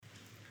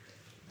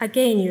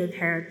Again you have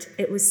heard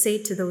it was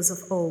said to those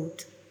of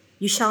old,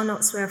 "You shall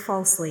not swear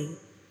falsely,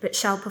 but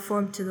shall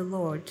perform to the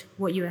Lord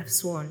what you have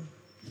sworn."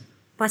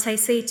 But I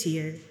say to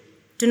you,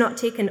 do not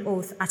take an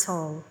oath at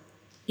all,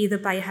 either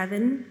by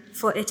heaven,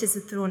 for it is the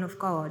throne of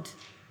God,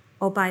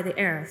 or by the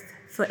earth,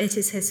 for it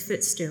is his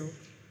footstool,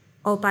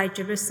 or by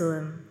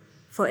Jerusalem,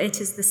 for it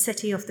is the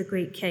city of the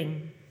great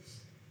King.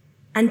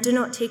 And do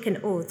not take an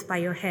oath by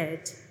your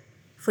head,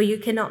 for you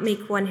cannot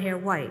make one hair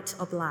white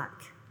or black.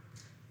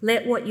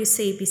 Let what you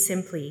say be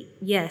simply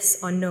yes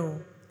or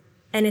no.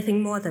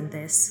 Anything more than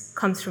this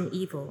comes from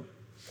evil.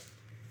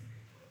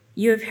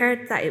 You have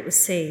heard that it was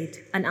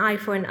said, an eye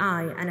for an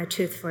eye and a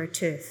tooth for a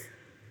tooth.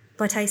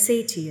 But I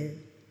say to you,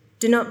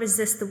 do not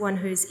resist the one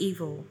who is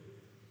evil.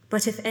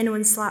 But if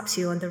anyone slaps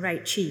you on the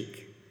right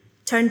cheek,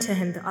 turn to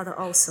him the other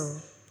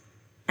also.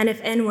 And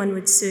if anyone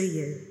would sue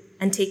you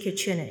and take your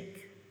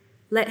tunic,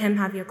 let him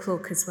have your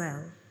cloak as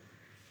well.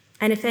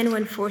 And if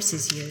anyone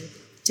forces you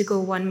to go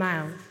 1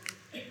 mile,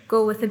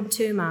 go with him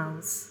 2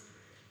 miles.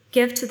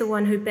 Give to the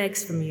one who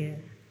begs from you,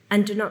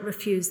 and do not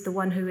refuse the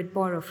one who would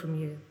borrow from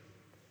you.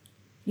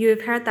 You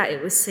have heard that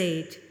it was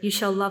said, you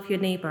shall love your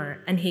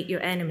neighbor and hate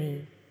your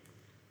enemy.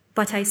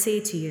 But I say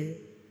to you,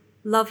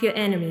 love your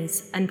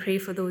enemies and pray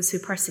for those who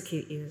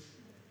persecute you,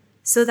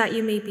 so that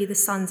you may be the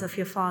sons of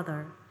your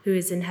Father who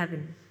is in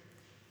heaven.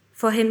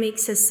 For he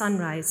makes his sun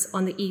rise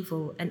on the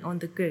evil and on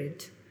the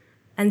good,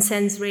 and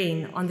sends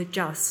rain on the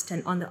just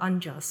and on the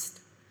unjust.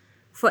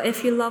 For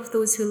if you love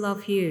those who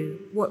love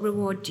you, what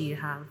reward do you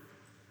have?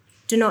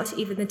 Do not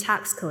even the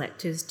tax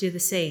collectors do the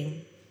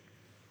same?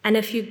 And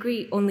if you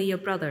greet only your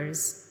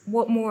brothers,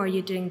 what more are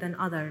you doing than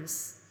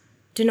others?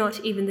 Do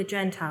not even the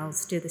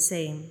Gentiles do the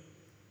same?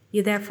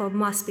 You therefore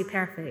must be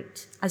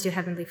perfect, as your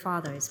heavenly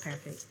Father is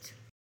perfect.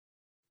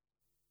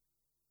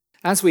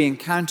 As we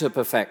encounter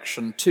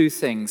perfection, 2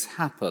 things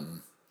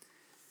happen.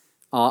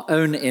 Our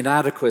own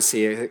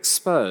inadequacy is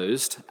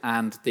exposed,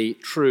 and the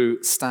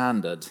true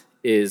standard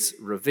is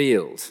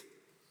revealed.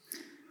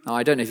 Now,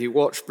 I don't know if you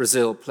watched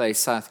Brazil play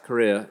South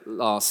Korea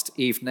last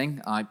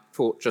evening. I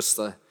caught just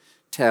the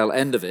tail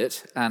end of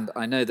it, and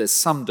I know there's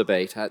some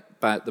debate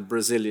about the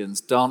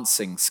Brazilians'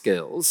 dancing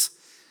skills.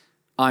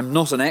 I'm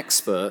not an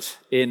expert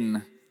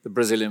in the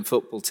Brazilian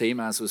football team,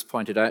 as was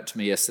pointed out to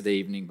me yesterday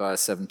evening by a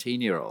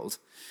 17-year-old,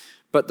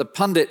 but the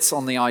pundits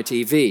on the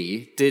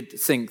ITV did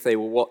think they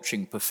were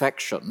watching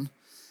perfection,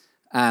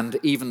 and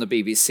even the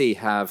BBC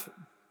have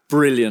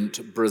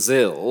brilliant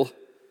Brazil,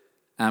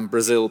 and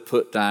Brazil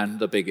put down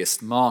the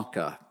biggest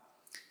marker.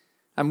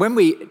 And when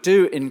we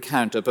do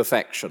encounter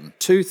perfection,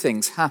 2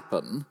 things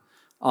happen.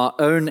 Our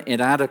own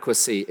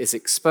inadequacy is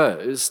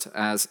exposed,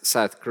 as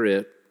South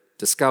Korea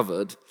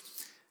discovered,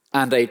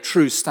 and a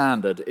true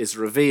standard is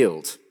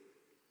revealed.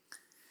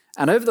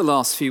 And over the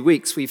last few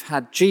weeks, we've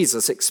had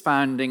Jesus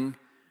expounding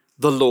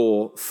the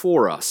law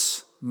for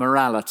us,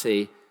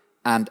 morality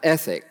and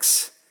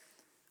ethics,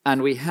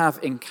 and we have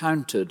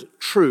encountered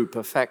true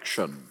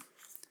perfection.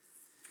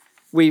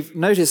 We've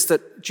noticed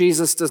that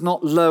Jesus does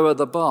not lower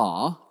the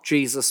bar,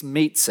 Jesus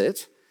meets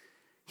it.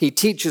 He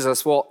teaches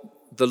us what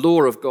the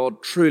law of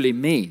God truly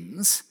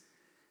means,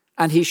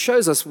 and he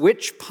shows us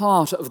which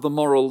part of the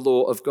moral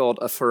law of God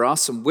are for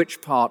us and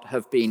which part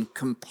have been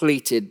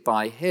completed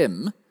by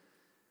him.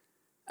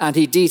 And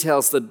he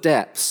details the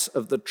depths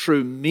of the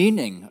true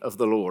meaning of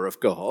the law of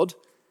God.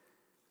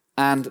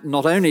 And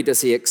not only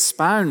does he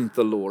expound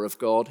the law of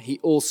God, he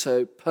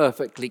also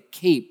perfectly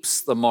keeps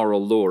the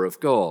moral law of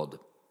God.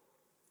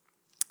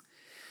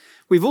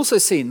 We've also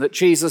seen that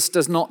Jesus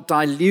does not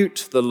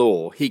dilute the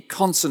law. He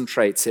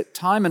concentrates it.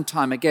 Time and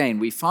time again,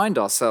 we find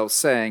ourselves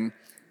saying,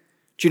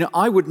 do you know,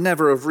 I would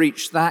never have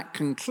reached that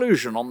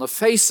conclusion on the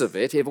face of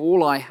it if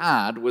all I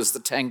had was the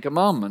 10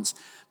 Commandments.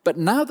 But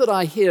now that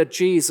I hear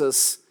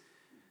Jesus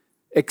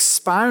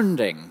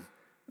expounding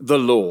the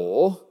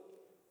law,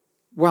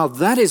 well,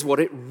 that is what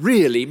it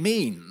really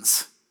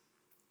means.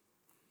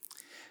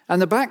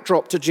 And the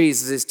backdrop to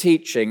Jesus'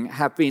 teaching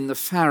have been the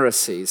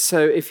Pharisees. So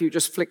if you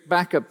just flick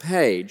back a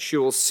page,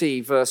 you'll see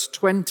verse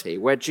 20,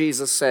 where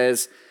Jesus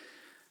says,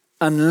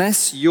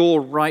 unless your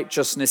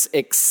righteousness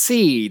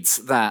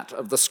exceeds that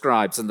of the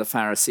scribes and the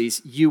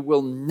Pharisees, you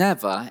will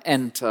never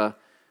enter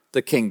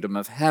the kingdom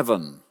of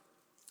heaven.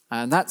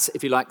 And that's,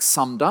 if you like,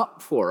 summed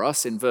up for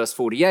us in verse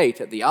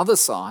 48 at the other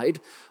side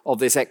of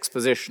this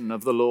exposition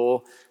of the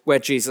law, where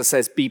Jesus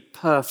says, be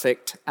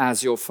perfect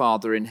as your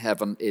Father in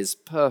heaven is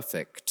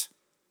perfect.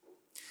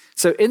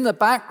 So in the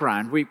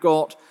background, we've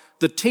got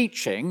the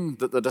teaching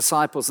that the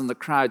disciples and the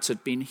crowds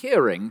had been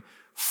hearing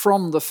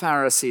from the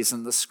Pharisees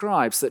and the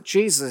scribes that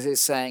Jesus is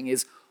saying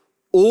is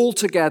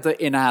altogether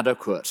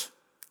inadequate.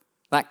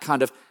 That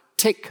kind of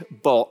tick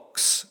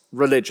box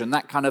religion,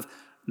 that kind of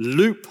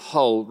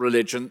loophole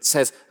religion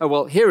says, oh,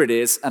 well, here it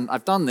is, and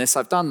I've done this,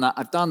 I've done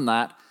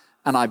that,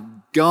 and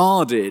I've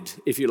guarded,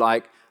 if you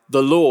like,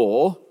 the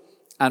law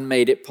and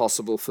made it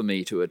possible for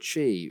me to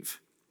achieve.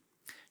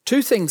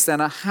 2 things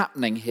then are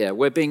happening here.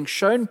 We're being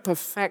shown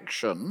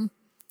perfection.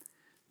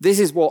 This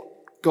is what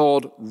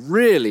God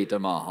really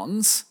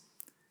demands.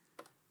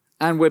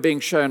 And we're being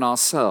shown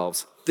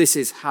ourselves this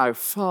is how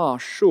far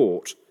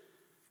short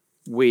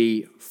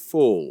we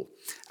fall.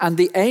 And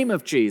the aim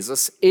of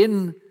Jesus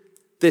in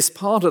this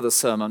part of the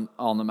Sermon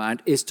on the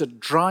Mount is to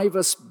drive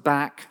us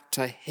back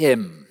to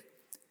him.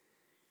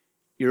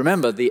 You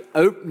remember the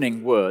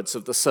opening words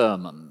of the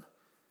sermon.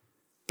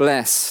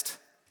 Blessed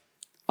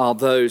are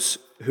those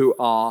who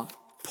are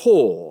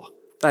poor,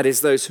 that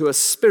is, those who are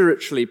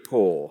spiritually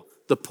poor,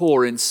 the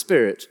poor in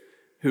spirit,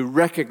 who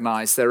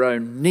recognize their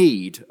own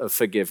need of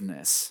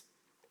forgiveness.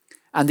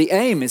 And the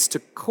aim is to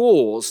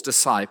cause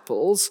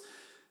disciples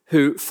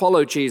who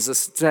follow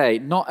Jesus today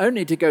not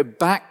only to go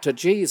back to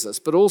Jesus,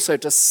 but also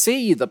to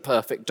see the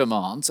perfect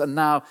demands, and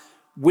now,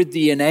 with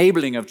the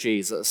enabling of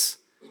Jesus,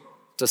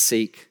 to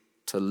seek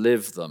to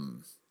live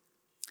them.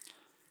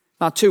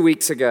 Now, 2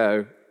 weeks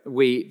ago,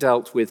 we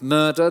dealt with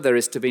murder. There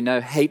is to be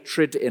no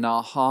hatred in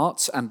our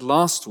hearts. And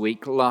last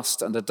week,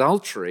 lust and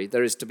adultery.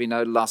 There is to be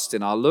no lust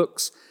in our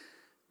looks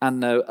and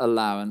no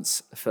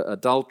allowance for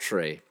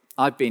adultery.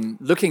 I've been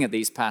looking at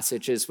these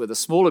passages with a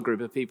smaller group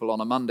of people on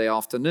a Monday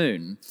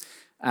afternoon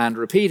and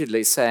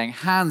repeatedly saying,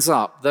 hands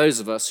up, those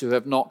of us who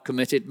have not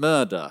committed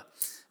murder.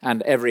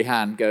 And every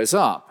hand goes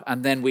up.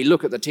 And then we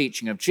look at the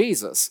teaching of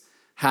Jesus,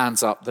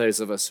 hands up, those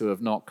of us who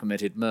have not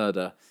committed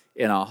murder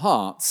in our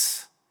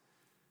hearts,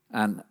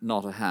 and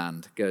not a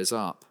hand goes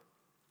up.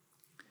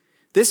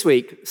 This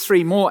week,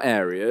 3 more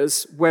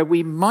areas where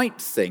we might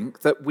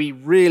think that we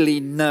really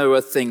know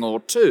a thing or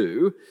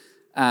two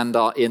and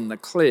are in the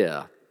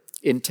clear.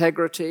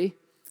 Integrity,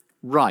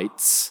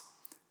 rights,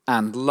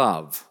 and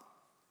love.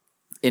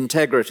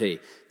 Integrity,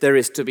 there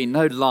is to be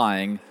no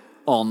lying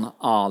on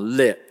our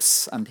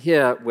lips. And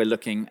here we're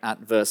looking at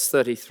verse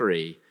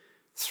 33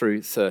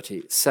 through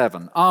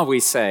 37. We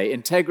say,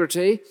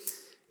 integrity,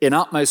 in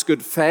utmost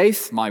good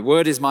faith, my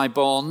word is my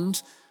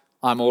bond,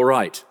 I'm all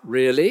right.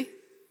 Really?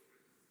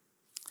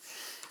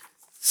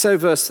 So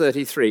verse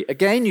 33,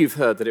 again you've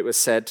heard that it was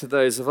said to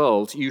those of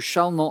old, you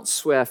shall not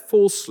swear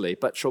falsely,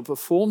 but shall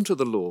perform to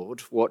the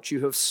Lord what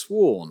you have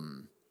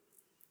sworn.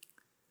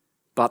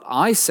 But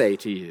I say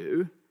to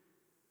you,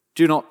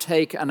 do not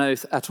take an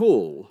oath at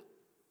all,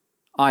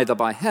 either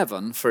by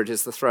heaven, for it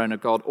is the throne of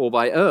God, or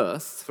by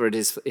earth, for it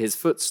is his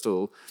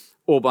footstool,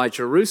 or by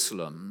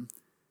Jerusalem,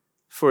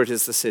 for it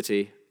is the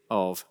city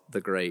of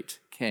the great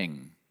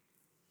King.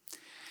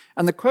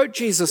 And the quote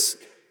Jesus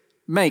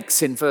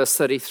makes in verse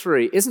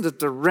 33 isn't a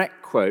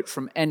direct quote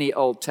from any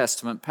Old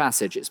Testament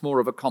passage. It's more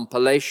of a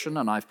compilation,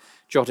 and I've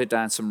jotted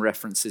down some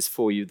references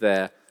for you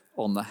there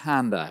on the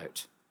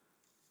handout.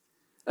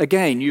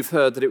 Again, you've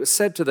heard that it was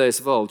said to those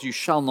of old, you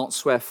shall not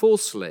swear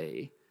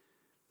falsely,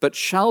 but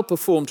shall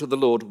perform to the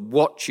Lord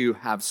what you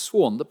have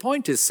sworn. The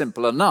point is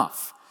simple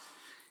enough.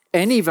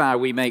 Any vow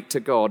we make to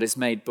God is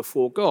made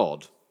before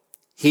God.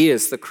 He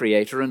is the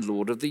creator and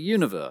Lord of the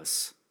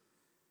universe.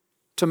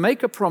 To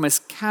make a promise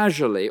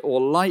casually or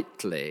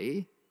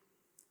lightly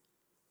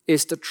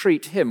is to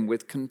treat him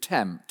with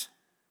contempt.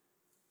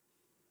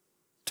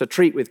 To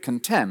treat with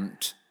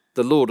contempt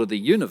the Lord of the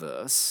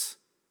universe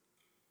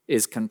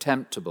is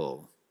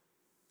contemptible.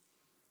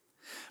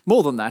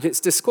 More than that, it's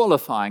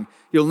disqualifying.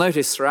 You'll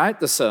notice throughout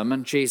the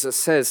sermon, Jesus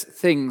says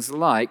things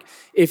like,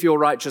 if your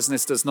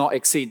righteousness does not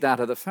exceed that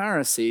of the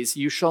Pharisees,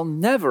 you shall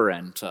never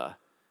enter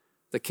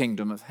the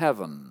kingdom of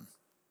heaven.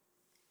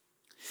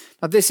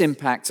 Now, this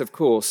impacts, of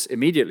course,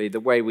 immediately the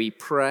way we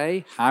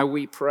pray, how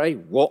we pray,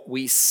 what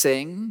we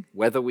sing,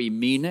 whether we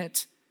mean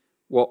it,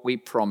 what we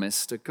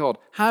promise to God.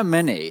 How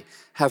many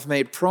have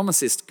made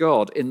promises to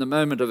God in the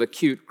moment of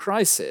acute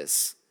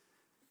crisis,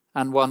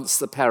 and once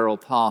the peril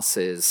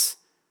passes,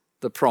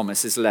 the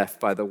promise is left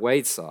by the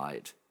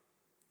wayside?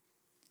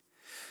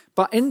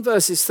 But in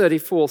verses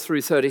 34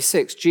 through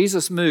 36,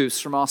 Jesus moves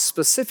from our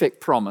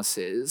specific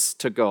promises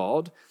to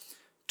God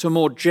to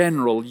more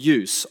general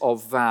use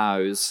of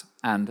vows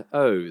and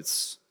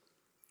oaths.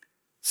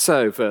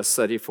 So, verse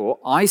 34,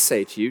 I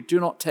say to you, do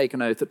not take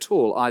an oath at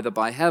all, either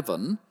by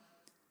heaven,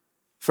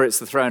 for it's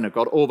the throne of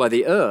God, or by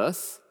the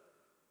earth,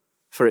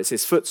 for it's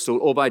his footstool,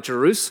 or by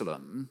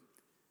Jerusalem,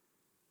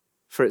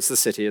 for it's the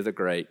city of the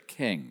great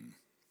King.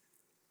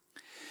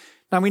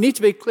 Now, we need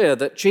to be clear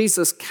that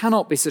Jesus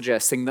cannot be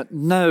suggesting that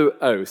no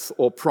oath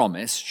or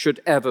promise should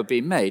ever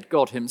be made.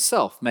 God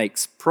himself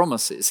makes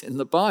promises in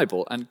the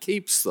Bible and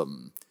keeps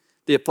them.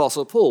 The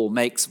Apostle Paul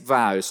makes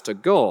vows to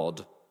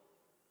God.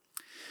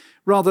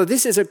 Rather,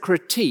 this is a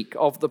critique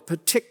of the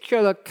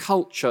particular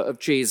culture of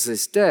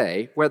Jesus'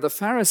 day, where the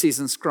Pharisees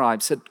and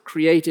scribes had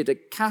created a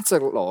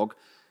catalogue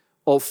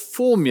of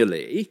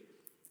formulae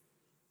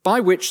by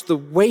which the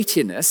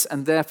weightiness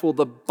and therefore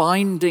the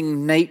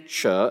binding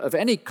nature of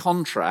any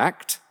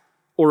contract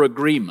or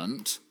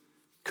agreement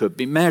could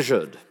be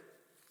measured.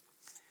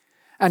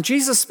 And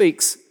Jesus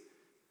speaks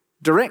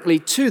directly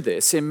to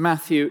this in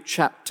Matthew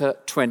chapter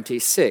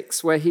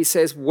 26, where he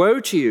says, woe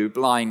to you,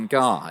 blind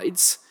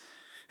guides,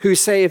 who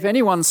say, if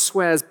anyone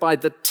swears by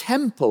the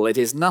temple, it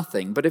is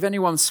nothing, but if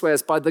anyone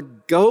swears by the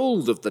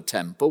gold of the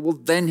temple, well,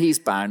 then he's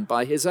bound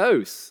by his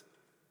oath.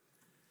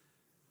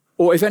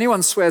 Or if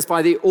anyone swears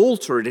by the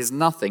altar, it is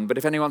nothing, but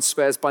if anyone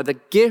swears by the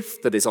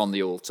gift that is on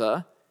the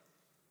altar,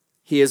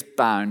 He is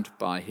bound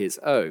by his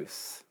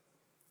oath.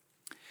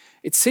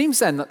 It seems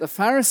then that the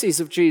Pharisees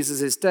of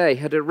Jesus' day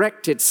had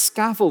erected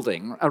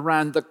scaffolding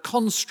around the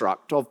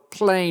construct of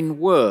plain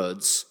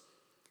words,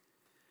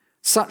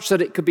 such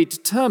that it could be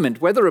determined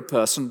whether a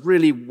person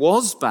really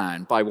was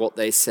bound by what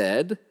they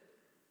said,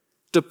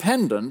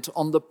 dependent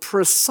on the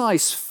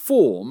precise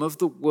form of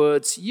the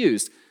words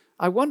used.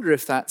 I wonder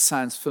if that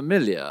sounds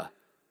familiar.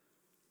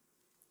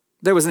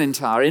 There was an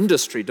entire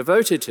industry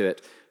devoted to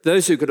it.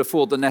 Those who could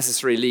afford the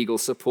necessary legal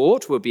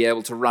support would be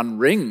able to run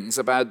rings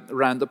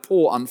around the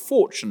poor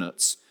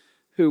unfortunates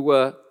who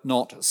were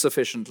not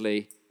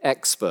sufficiently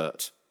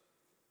expert.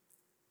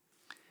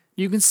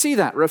 You can see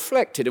that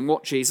reflected in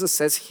what Jesus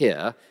says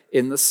here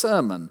in the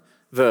sermon,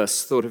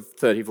 verse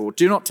 34.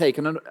 Do not take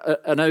an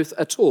oath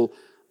at all,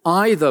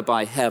 either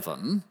by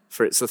heaven,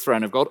 for it's the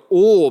throne of God,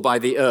 or by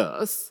the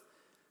earth,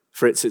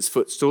 for it's its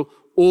footstool,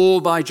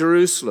 or by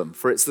Jerusalem,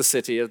 for it's the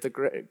city of the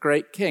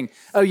great king.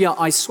 Oh yeah,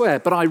 I swear,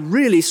 but I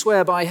really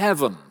swear by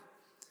heaven.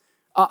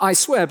 I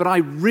swear, but I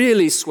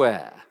really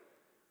swear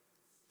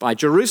by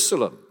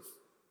Jerusalem,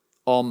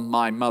 on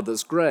my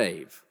mother's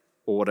grave,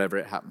 or whatever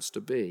it happens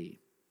to be.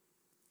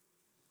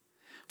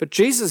 But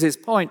Jesus'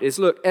 point is,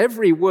 look,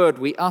 every word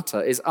we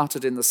utter is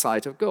uttered in the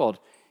sight of God.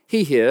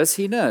 He hears,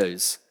 he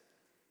knows.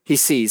 He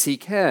sees, he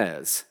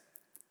cares.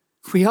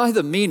 We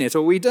either mean it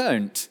or we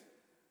don't.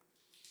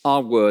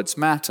 Our words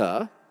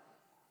matter,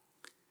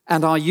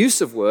 and our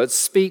use of words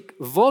speak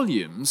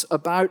volumes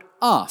about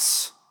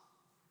us.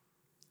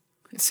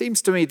 It seems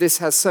to me this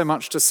has so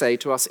much to say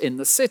to us in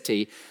the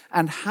city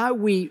and how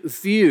we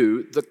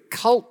view the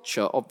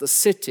culture of the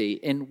city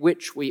in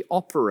which we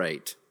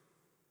operate.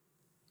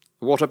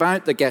 What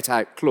about the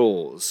get-out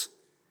clause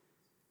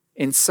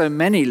in so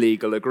many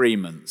legal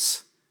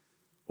agreements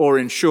or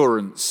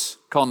insurance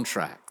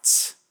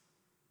contracts?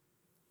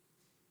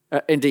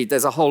 Indeed,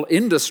 there's a whole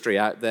industry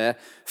out there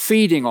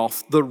feeding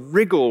off the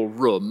wriggle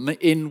room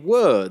in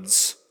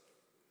words.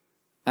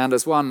 And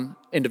as one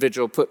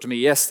individual put to me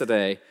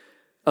yesterday,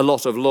 a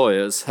lot of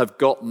lawyers have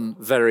gotten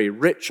very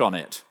rich on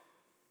it.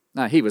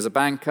 Now, he was a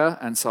banker,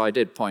 and so I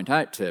did point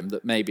out to him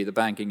that maybe the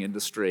banking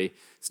industry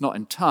is not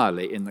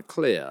entirely in the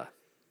clear.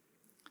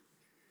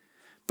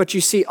 But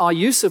you see, our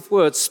use of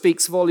words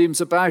speaks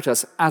volumes about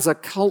us as a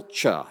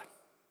culture.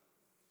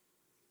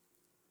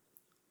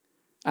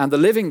 And the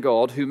living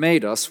God who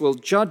made us will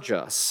judge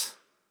us.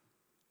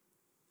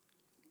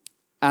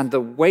 And the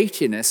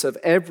weightiness of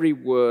every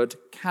word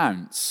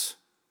counts.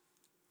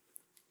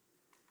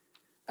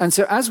 And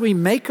so as we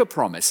make a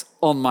promise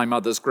on my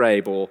mother's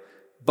grave, or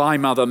by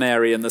Mother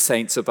Mary and the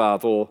saints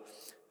above, or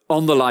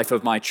on the life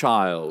of my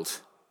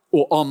child,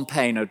 or on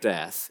pain of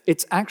death,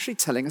 it's actually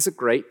telling us a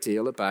great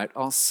deal about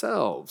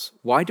ourselves.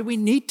 Why do we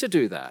need to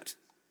do that?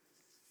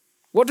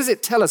 What does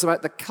it tell us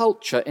about the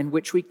culture in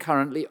which we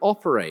currently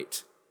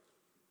operate?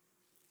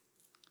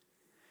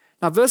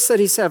 Now, verse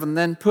 37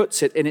 then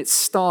puts it in its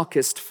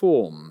starkest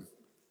form.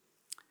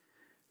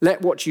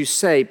 Let what you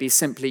say be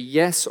simply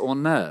yes or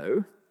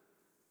no.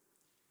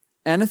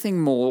 Anything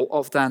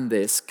more than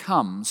this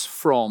comes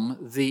from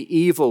the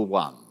evil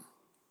one.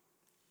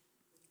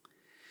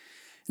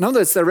 In other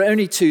words, there are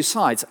only two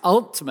sides.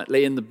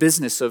 Ultimately, in the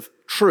business of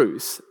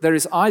truth, there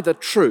is either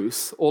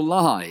truth or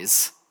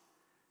lies.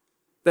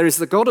 There is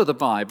the God of the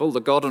Bible, the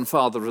God and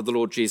Father of the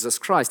Lord Jesus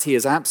Christ. He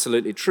is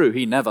absolutely true.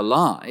 He never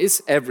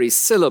lies. Every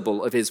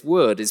syllable of his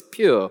word is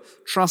pure,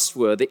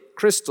 trustworthy,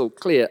 crystal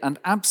clear, and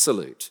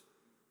absolute.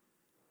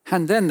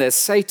 And then there's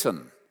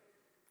Satan.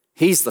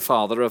 He's the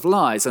father of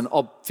lies and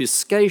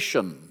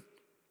obfuscation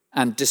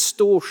and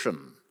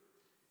distortion.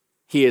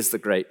 He is the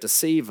great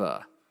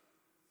deceiver.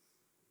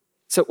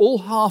 So all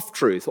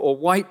half-truth or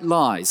white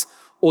lies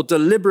or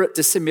deliberate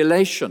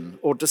dissimulation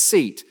or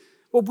deceit,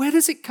 well, where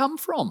does it come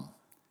from?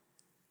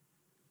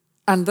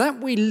 And that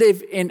we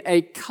live in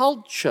a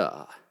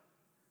culture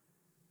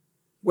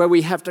where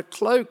we have to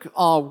cloak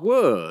our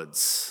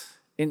words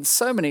in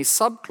so many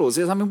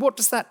subclauses. I mean, what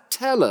does that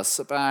tell us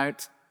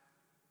about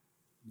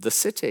the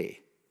city,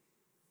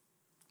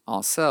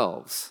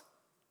 ourselves?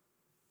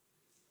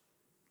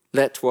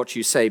 Let what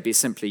you say be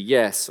simply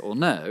yes or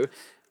no.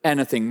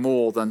 Anything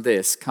more than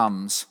this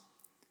comes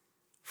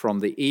from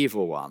the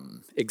evil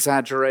one.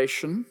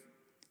 Exaggeration,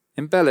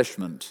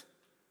 embellishment,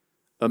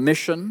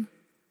 omission,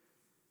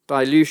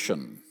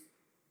 dilution,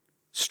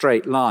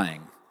 straight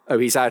lying. Oh,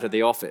 he's out of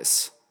the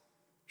office.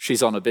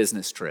 She's on a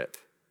business trip.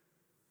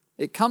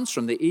 It comes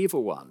from the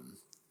evil one.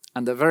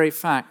 And the very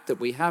fact that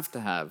we have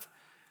to have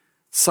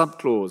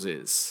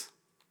subclauses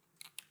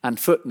and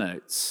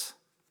footnotes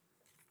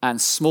and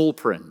small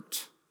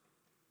print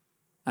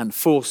and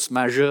force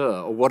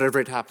majeure, or whatever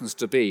it happens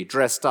to be,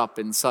 dressed up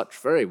in such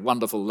very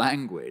wonderful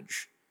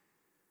language,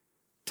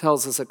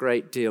 tells us a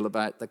great deal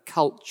about the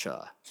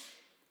culture.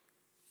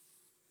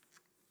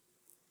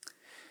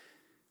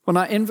 Well,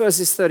 now, in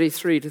verses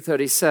 33 to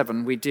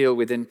 37, we deal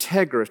with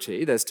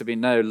integrity. There's to be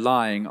no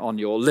lying on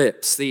your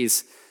lips.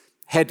 These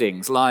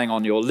headings, lying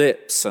on your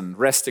lips and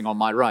resting on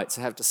my rights,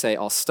 I have to say,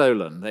 are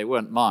stolen. They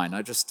weren't mine.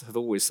 I just have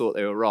always thought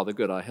they were rather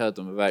good. I heard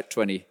them about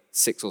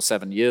 26 or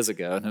 7 years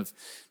ago and have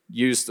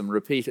used them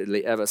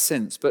repeatedly ever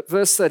since. But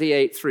verse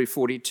 38 through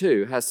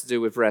 42 has to do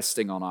with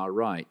resting on our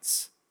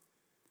rights.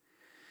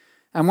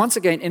 And once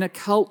again, in a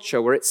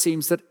culture where it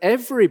seems that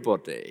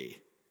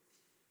everybody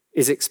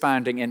is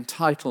expounding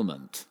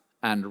entitlement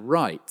and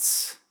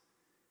rights,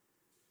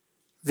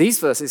 these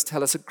verses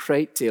tell us a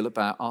great deal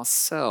about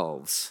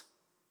ourselves.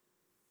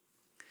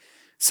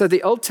 So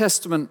the Old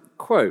Testament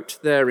quote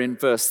there in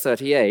verse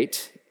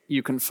 38,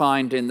 you can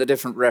find in the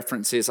different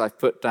references I've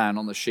put down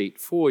on the sheet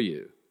for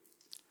you.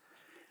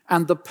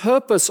 And the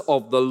purpose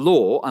of the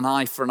law, an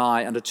eye for an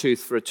eye and a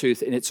tooth for a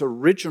tooth, in its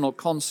original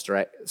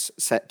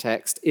set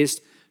text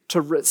is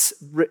to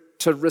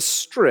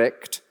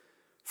restrict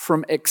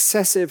from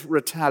excessive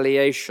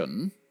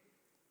retaliation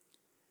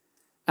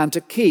and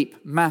to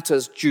keep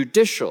matters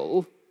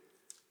judicial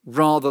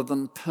rather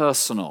than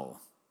personal.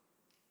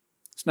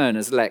 It's known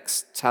as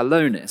lex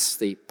talionis,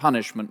 the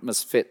punishment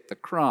must fit the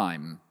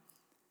crime.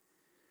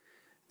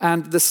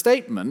 And the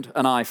statement,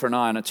 an eye for an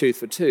eye and a tooth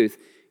for a tooth,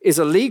 is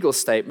a legal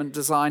statement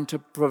designed to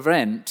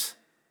prevent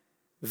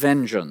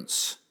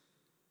vengeance.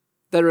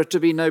 There are to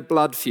be no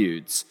blood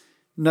feuds,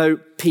 no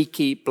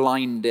peaky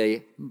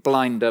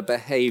blinder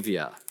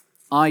behavior.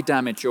 I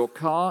damage your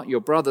car,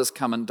 your brothers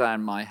come and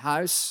down my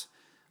house,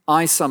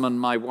 I summon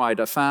my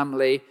wider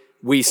family,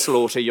 we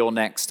slaughter your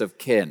next of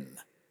kin.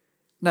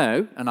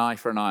 No, an eye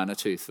for an eye and a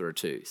tooth for a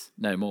tooth,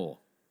 no more.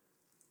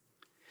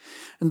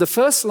 And the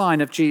first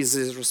line of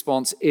Jesus'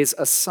 response is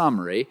a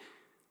summary,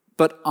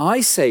 but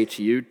I say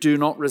to you, do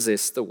not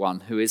resist the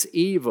one who is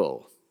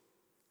evil.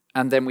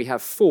 And then we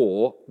have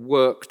 4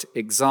 worked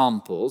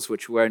examples,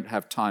 which we won't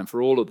have time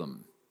for all of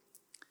them.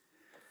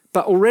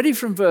 But already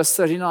from verse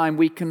 39,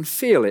 we can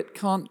feel it,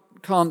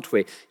 can't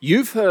we?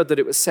 You've heard that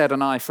it was said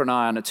an eye for an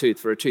eye and a tooth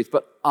for a tooth,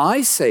 but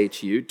I say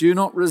to you, do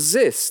not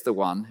resist the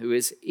one who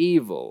is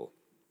evil.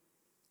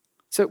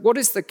 So what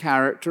is the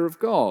character of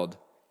God?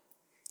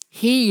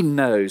 He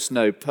knows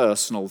no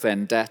personal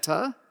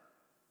vendetta.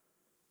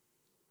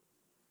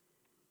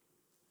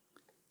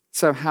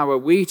 So how are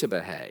we to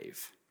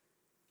behave?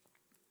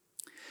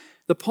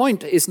 The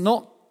point is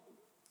not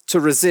to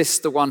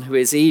resist the one who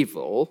is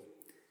evil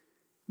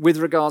with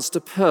regards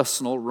to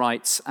personal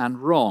rights and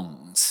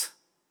wrongs.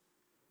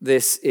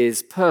 This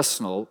is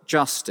personal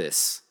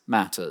justice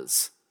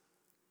matters.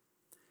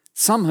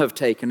 Some have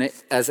taken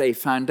it as a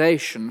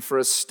foundation for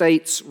a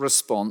state's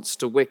response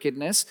to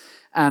wickedness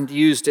and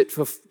used it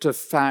to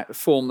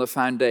form the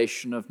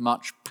foundation of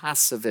much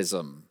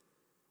pacifism.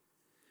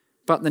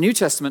 But the New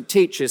Testament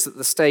teaches that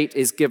the state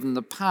is given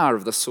the power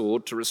of the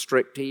sword to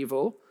restrict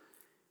evil.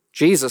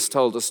 Jesus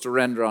told us to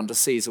render unto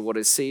Caesar what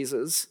is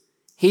Caesar's.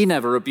 He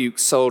never rebuked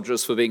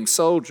soldiers for being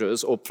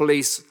soldiers or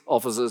police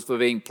officers for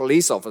being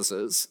police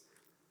officers.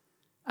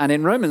 And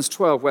in Romans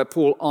 12, where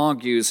Paul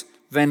argues,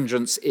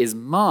 vengeance is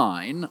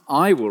mine,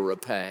 I will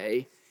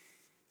repay,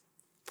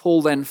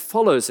 Paul then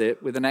follows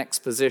it with an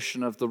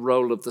exposition of the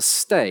role of the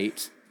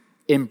state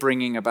in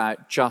bringing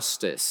about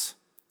justice.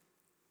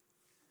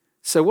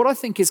 So what I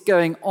think is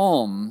going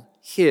on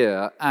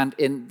here and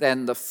in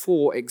then the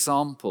 4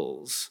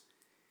 examples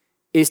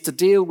is to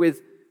deal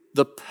with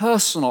the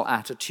personal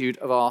attitude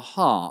of our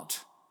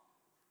heart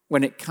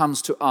when it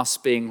comes to us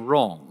being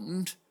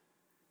wronged,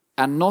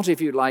 and not, if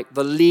you like,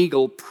 the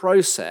legal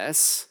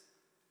process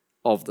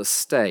of the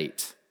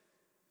state.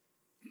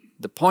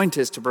 The point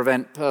is to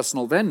prevent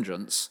personal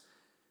vengeance,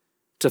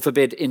 to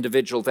forbid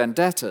individual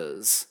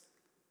vendettas.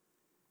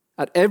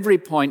 At every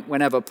point,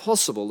 whenever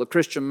possible, the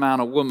Christian man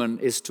or woman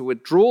is to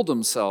withdraw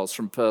themselves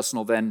from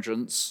personal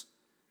vengeance,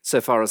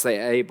 so far as they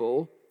are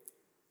able,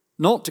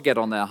 not to get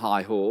on their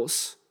high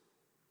horse,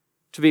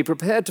 to be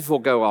prepared to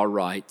forego our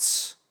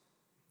rights,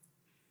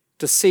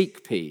 to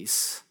seek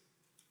peace.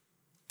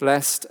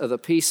 Blessed are the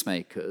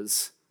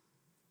peacemakers.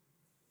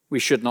 We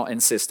should not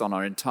insist on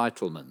our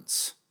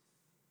entitlements.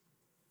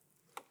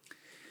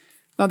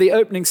 Now, the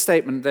opening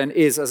statement then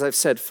is, as I've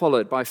said,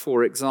 followed by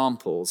 4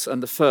 examples.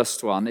 And the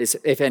first one is,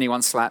 if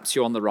anyone slaps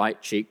you on the right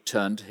cheek,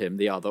 turn to him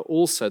the other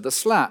also. The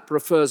slap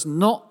refers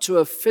not to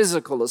a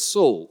physical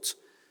assault,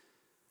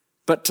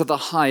 but to the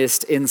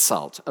highest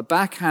insult. A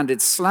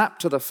backhanded slap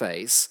to the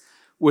face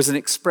was an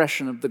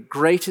expression of the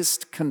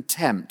greatest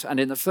contempt, and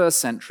in the first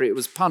century it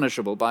was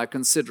punishable by a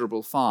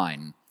considerable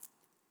fine.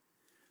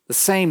 The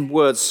same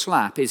word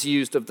slap is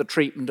used of the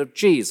treatment of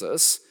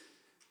Jesus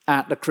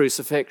at the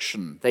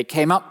crucifixion. They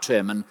came up to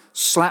him and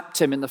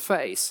slapped him in the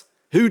face.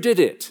 Who did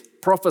it?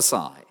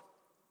 Prophesy.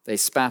 They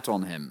spat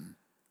on him.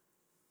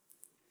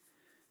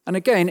 And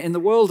again, in the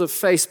world of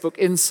Facebook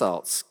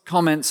insults,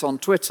 comments on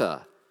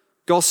Twitter,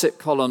 gossip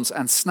columns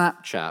and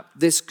Snapchat,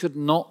 this could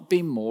not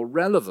be more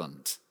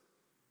relevant.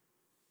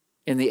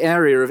 In the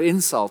area of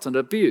insult and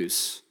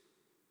abuse,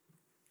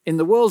 in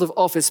the world of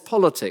office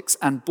politics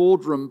and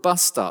boardroom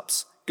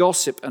bust-ups,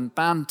 gossip and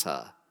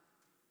banter,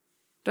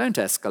 don't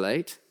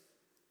escalate,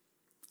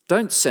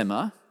 don't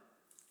simmer,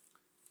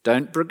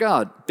 don't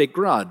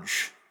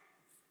begrudge,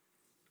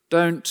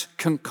 don't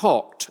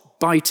concoct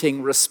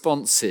biting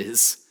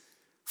responses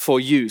for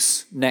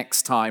use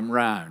next time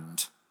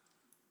round.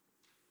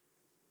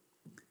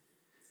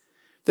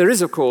 There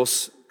is, of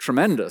course,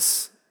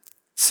 tremendous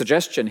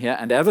suggestion here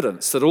and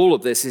evidence that all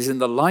of this is in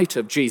the light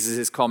of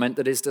Jesus' comment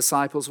that his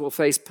disciples will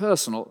face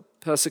personal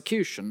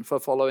persecution for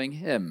following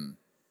him.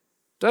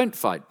 Don't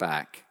fight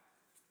back.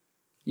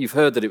 You've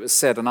heard that it was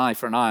said, an eye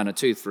for an eye and a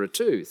tooth for a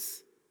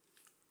tooth.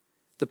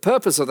 The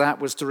purpose of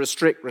that was to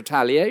restrict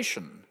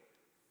retaliation.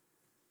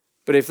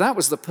 But if that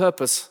was the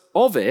purpose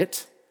of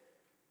it,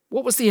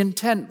 what was the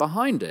intent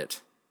behind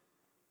it?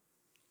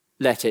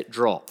 Let it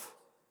drop.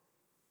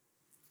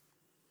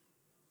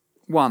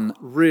 One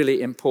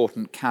really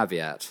important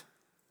caveat.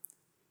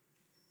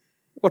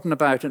 What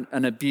about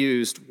an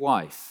abused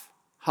wife,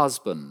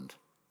 husband,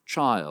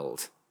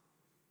 child?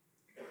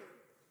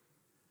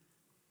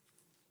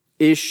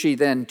 Is she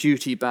then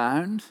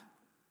duty-bound,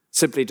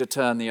 simply to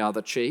turn the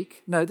other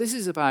cheek? No, this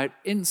is about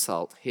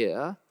insult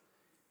here.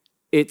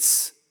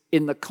 It's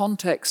in the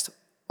context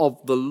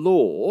of the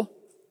law,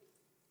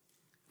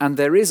 and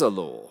there is a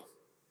law.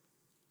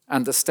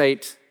 And the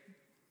state,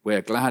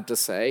 we're glad to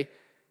say,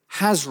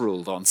 has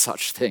ruled on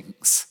such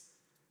things.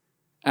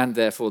 And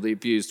therefore the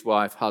abused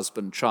wife,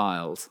 husband,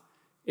 child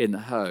in the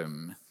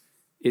home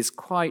is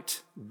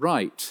quite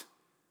right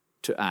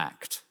to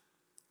act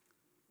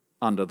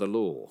under the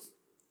law.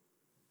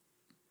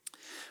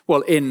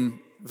 Well, in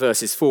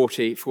verses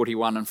 40,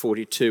 41 and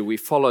 42, we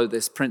follow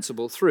this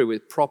principle through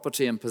with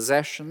property and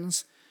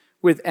possessions,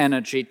 with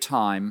energy,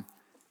 time,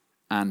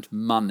 and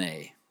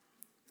money.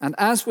 And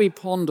as we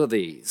ponder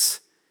these,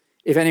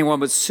 if anyone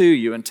would sue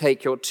you and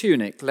take your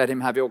tunic, let him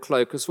have your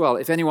cloak as well.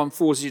 If anyone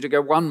forces you to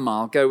go 1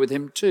 mile, go with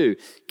him 2.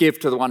 Give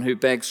to the one who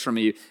begs from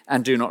you,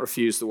 and do not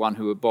refuse the one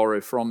who would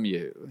borrow from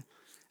you.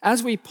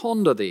 As we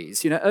ponder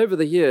these, over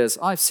the years,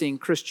 I've seen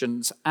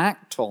Christians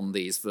act on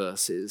these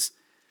verses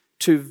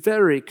to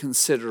very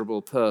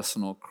considerable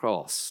personal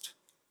cost.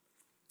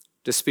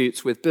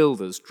 Disputes with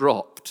builders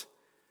dropped.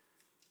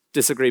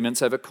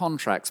 Disagreements over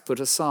contracts put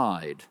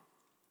aside.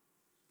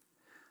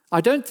 I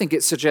don't think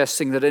it's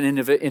suggesting that an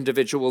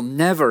individual will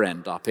never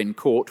end up in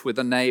court with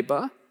a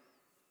neighbour.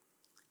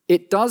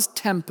 It does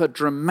temper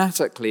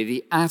dramatically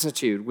the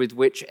attitude with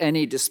which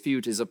any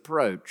dispute is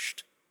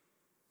approached.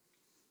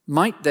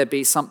 Might there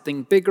be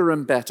something bigger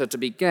and better to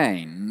be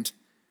gained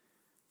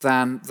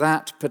than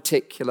that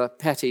particular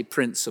petty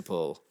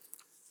principle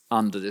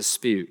under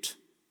dispute?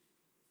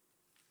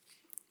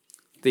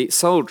 The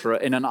soldier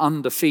in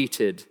a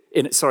defeated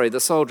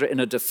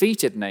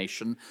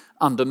nation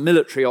under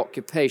military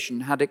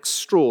occupation had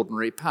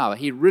extraordinary power.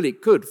 He really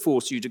could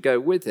force you to go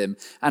with him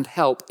and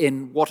help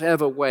in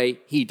whatever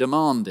way he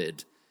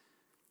demanded.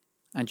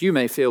 And you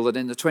may feel that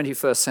in the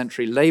 21st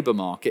century labour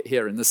market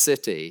here in the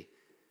city,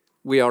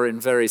 we are in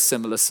very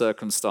similar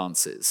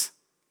circumstances.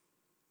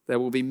 There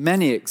will be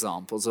many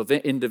examples of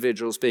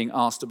individuals being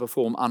asked to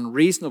perform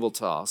unreasonable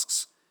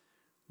tasks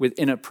with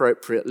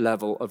inappropriate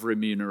level of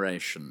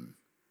remuneration.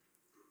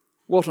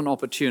 What an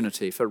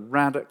opportunity for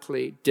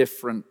radically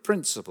different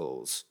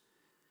principles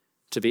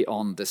to be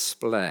on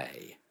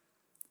display.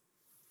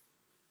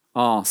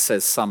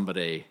 Says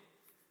somebody,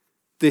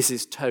 this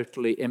is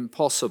totally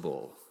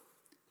impossible.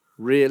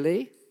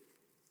 Really?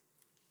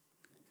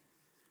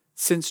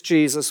 Since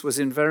Jesus was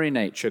in very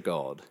nature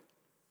God,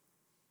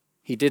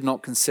 he did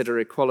not consider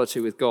equality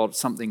with God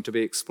something to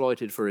be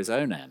exploited for his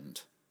own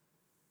end.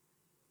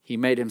 He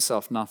made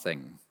himself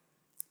nothing.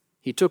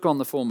 He took on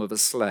the form of a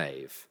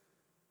slave.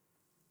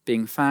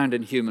 Being found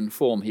in human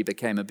form, he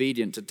became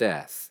obedient to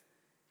death,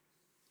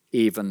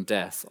 even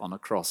death on a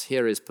cross.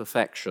 Here is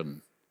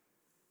perfection.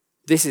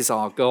 This is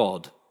our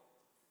God.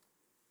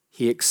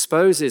 He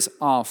exposes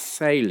our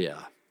failure.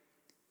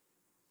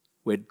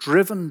 We're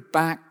driven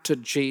back to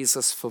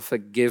Jesus for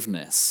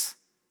forgiveness.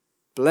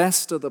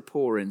 Blessed are the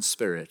poor in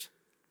spirit.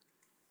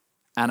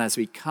 And as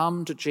we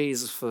come to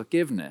Jesus for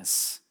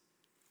forgiveness,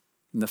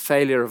 in the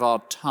failure of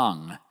our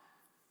tongue,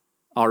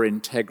 our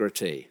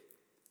integrity,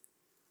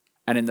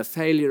 and in the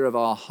failure of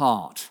our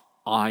heart,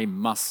 I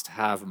must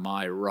have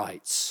my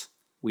rights.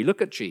 We look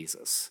at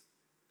Jesus.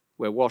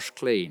 We're washed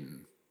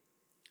clean.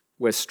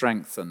 We're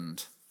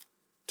strengthened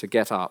to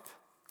get up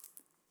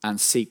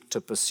and seek to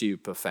pursue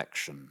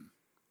perfection.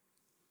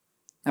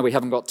 Now, we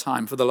haven't got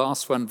time for the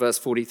last one, verse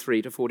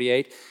 43 to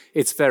 48.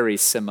 It's very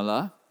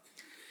similar.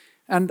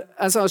 And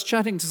as I was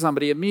chatting to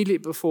somebody immediately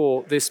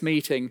before this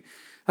meeting,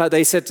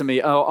 they said to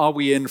me, are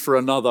we in for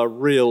another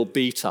real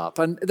beat-up?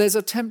 And there's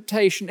a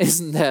temptation,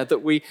 isn't there,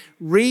 that we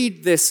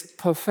read this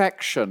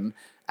perfection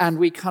and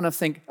we kind of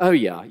think,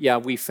 yeah,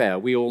 we fail,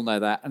 we all know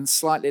that, and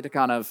slightly to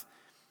kind of,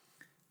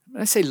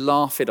 let's say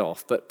laugh it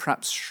off, but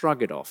perhaps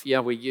shrug it off. Yeah,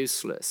 we're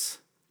useless.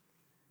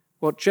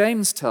 What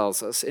James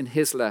tells us in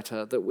his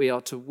letter, that we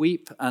are to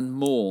weep and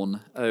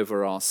mourn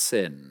over our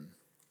sin.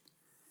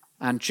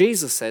 And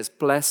Jesus says,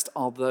 blessed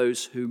are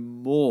those who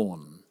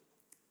mourn,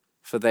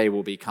 for they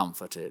will be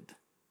comforted.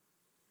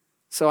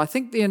 So I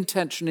think the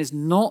intention is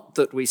not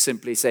that we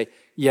simply say,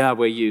 yeah,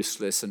 we're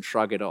useless and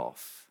shrug it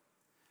off.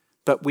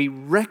 But we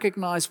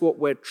recognize what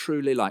we're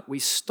truly like. We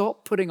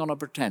stop putting on a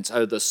pretense,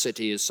 the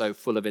city is so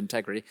full of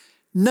integrity.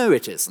 No,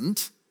 it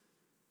isn't.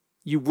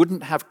 You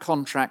wouldn't have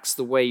contracts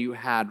the way you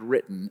had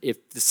written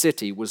if the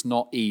city was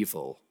not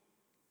evil.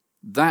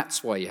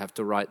 That's why you have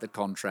to write the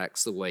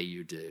contracts the way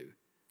you do,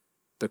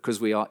 because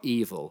we are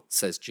evil,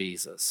 says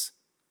Jesus.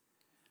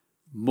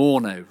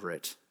 Mourn over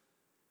it.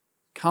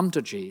 Come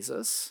to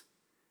Jesus,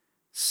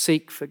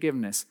 seek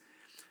forgiveness.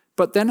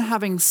 But then,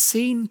 having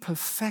seen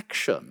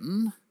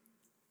perfection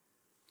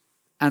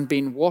and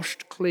been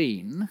washed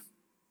clean,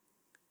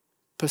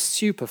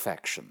 pursue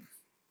perfection.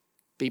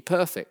 Be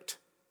perfect.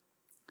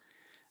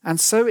 And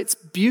so it's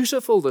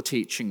beautiful, the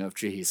teaching of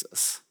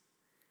Jesus.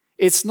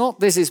 It's not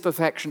this is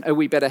perfection,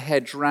 we better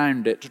hedge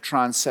round it to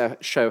try and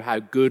show how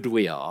good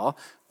we are.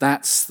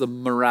 That's the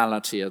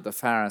morality of the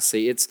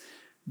Pharisee. It's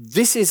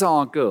this is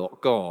our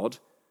God.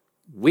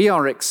 We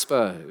are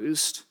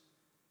exposed.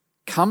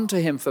 Come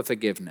to him for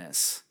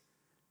forgiveness.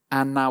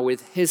 And now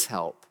with his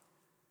help,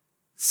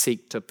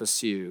 seek to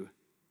pursue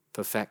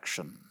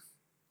perfection.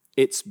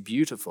 It's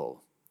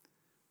beautiful.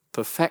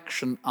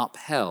 Perfection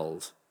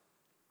upheld.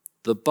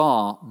 The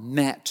bar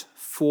met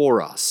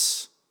for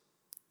us.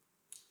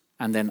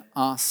 And then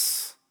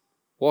us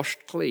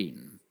washed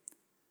clean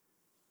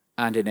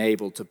and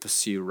enabled to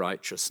pursue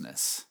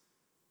righteousness.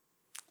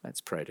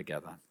 Let's pray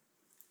together.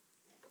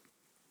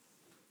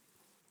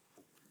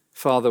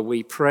 Father,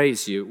 we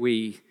praise you.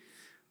 We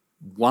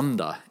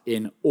wonder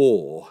in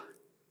awe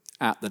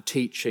at the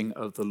teaching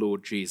of the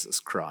Lord Jesus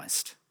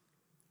Christ.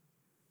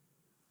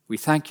 We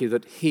thank you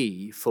that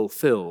he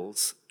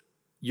fulfills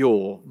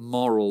your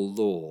moral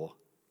law,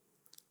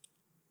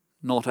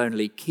 not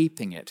only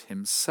keeping it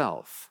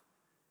himself,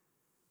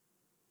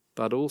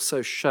 but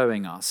also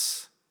showing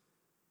us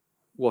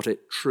what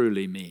it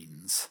truly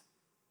means.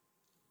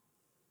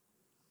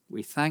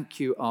 We thank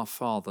you, our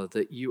Father,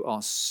 that you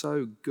are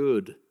so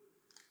good,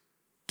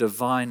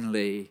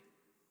 divinely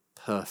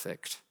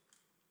perfect.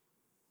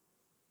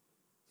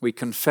 We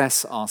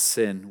confess our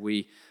sin.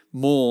 We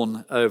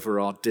mourn over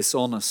our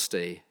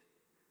dishonesty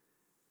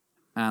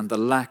and the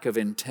lack of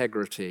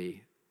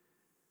integrity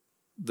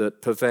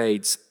that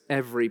pervades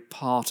every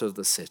part of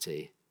the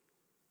city.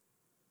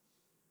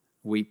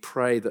 We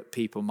pray that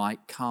people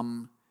might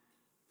come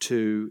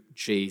to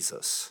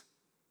Jesus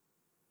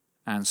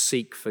and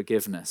seek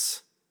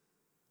forgiveness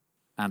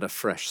and a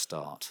fresh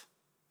start.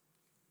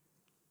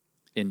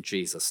 In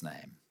Jesus'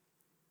 name,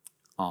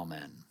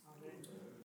 amen.